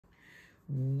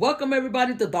Welcome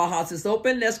everybody, the dollhouse is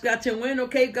open. Let's scratch and win.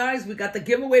 Okay guys, we got the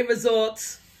giveaway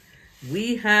results.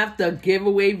 We have the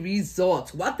giveaway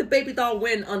results. What the baby doll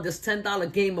win on this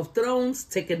 $10 Game of Thrones?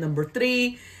 Ticket number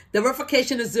 3. The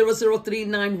verification is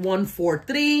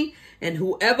 00391143. And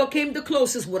whoever came the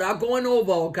closest without going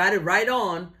over or got it right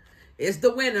on is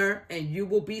the winner. And you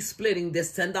will be splitting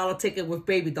this $10 ticket with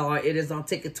baby doll. It is on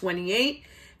ticket 28.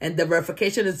 And the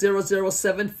verification is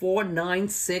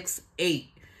 0074968.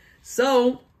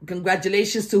 So,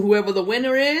 congratulations to whoever the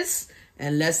winner is.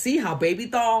 And let's see how baby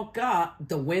doll got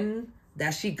the win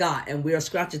that she got. And we are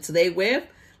scratching today with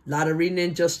Lottery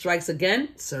Ninja Strikes again.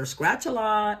 Sir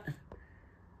Scratch-A-Lot.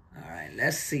 All right,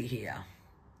 let's see here.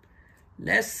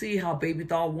 Let's see how baby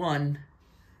doll won.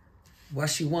 What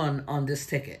she won on this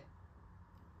ticket.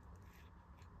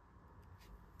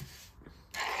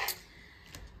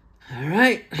 All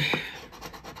right.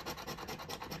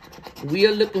 We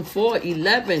are looking for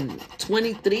 11,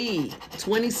 23,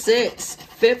 26,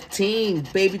 15,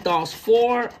 baby dolls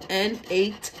 4, and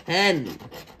a 10.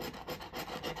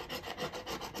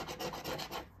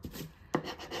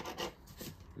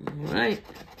 All right.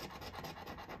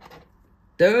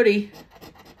 30.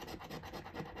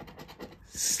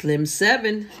 Slim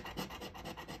 7.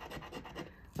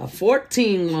 A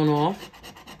 14 one off.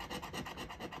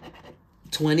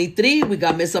 23, we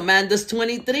got Miss Amanda's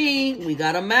 23. We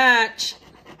got a match.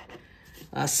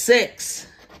 A 6.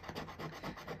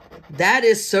 That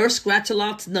is Sir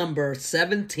Scratch-A-Lot's number,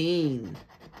 17.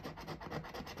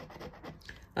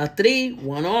 A 3,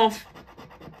 one off.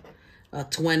 A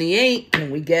 28. Can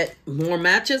we get more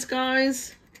matches,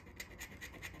 guys?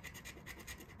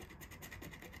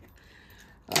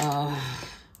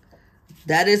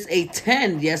 That is a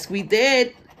 10. Yes, we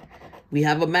did. We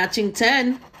have a matching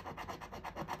 10.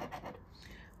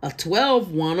 A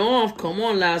 12, one off. Come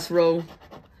on, last row.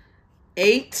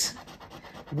 8.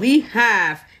 We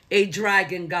have a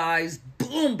dragon, guys.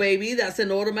 Boom, baby. That's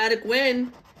an automatic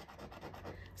win.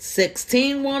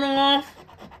 16, one off.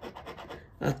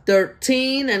 A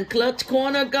 13 and clutch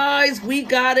corner, guys. We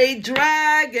got a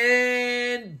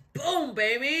dragon. Boom,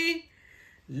 baby.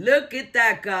 Look at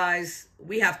that, guys.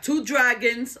 We have 2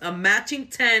 dragons, a matching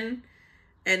 10,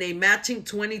 and a matching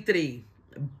 23.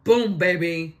 Boom,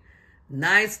 baby.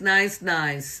 Nice, nice,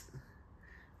 nice.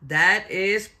 That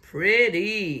is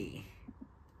pretty.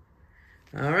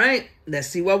 All right. Let's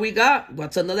see what we got.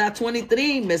 What's under that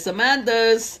 23? Miss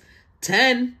Amanda's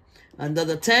 10.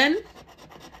 Another 10.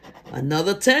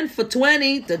 Another 10 for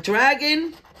 20. The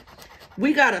dragon.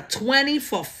 We got a 20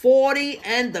 for 40.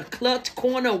 And the clutch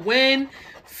corner win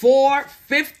for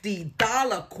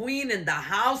 $50 queen in the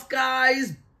house,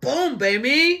 guys. Boom,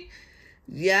 baby.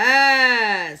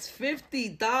 Yes,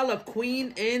 $50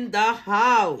 queen in the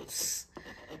house.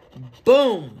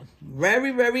 Boom.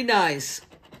 Very, very nice.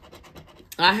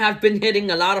 I have been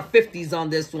hitting a lot of 50s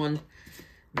on this one.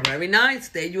 Very nice.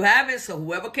 There you have it. So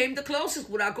whoever came the closest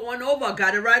without going over,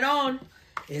 got it right on,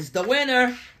 is the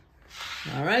winner.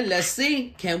 All right, let's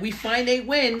see. Can we find a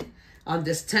win on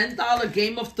this $10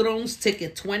 Game of Thrones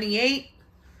ticket 28?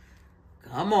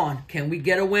 Come on. Can we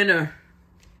get a winner?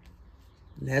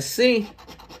 Let's see.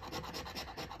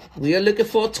 We are looking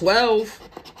for 12,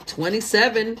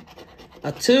 27,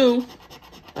 a 2,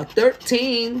 a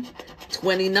 13,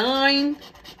 29,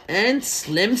 and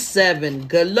Slim 7.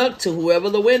 Good luck to whoever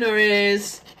the winner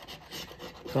is.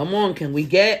 Come on, can we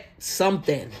get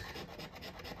something?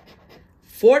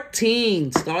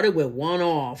 14, started with 1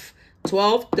 off.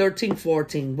 12, 13,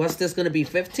 14. What's this going to be,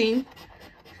 15?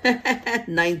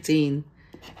 19.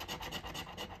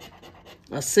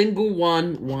 A single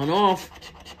 1, 1 off.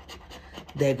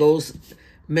 There goes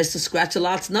Mr.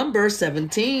 Scratch-A-Lot's number,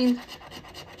 17.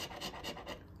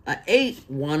 A 8,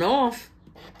 1 off.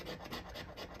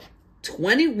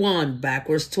 21,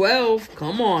 backwards 12.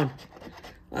 Come on.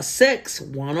 A 6,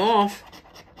 1 off.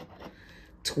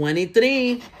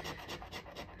 23.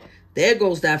 There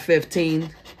goes that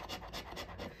 15.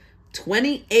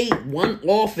 28, 1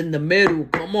 off in the middle.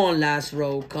 Come on, last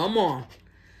row. Come on.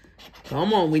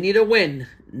 Come on, we need a win.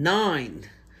 9.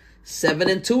 7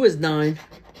 and 2 is 9.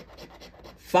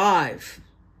 5.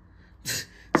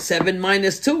 7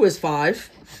 minus 2 is 5.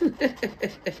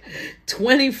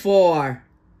 24.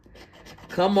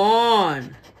 Come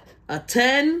on. A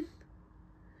 10.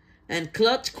 And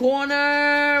clutch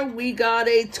corner, we got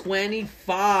a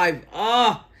 25.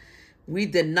 We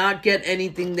did not get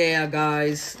anything there,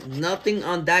 guys. Nothing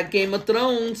on that Game of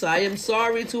Thrones. I am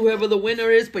sorry to whoever the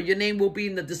winner is, but your name will be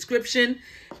in the description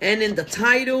and in the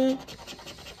title.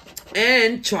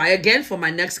 And try again for my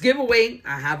next giveaway.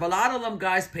 I have a lot of them,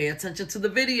 guys. Pay attention to the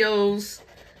videos.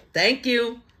 Thank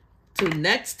you. Till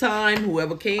next time,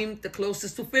 whoever came the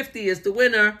closest to 50 is the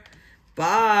winner.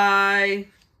 Bye.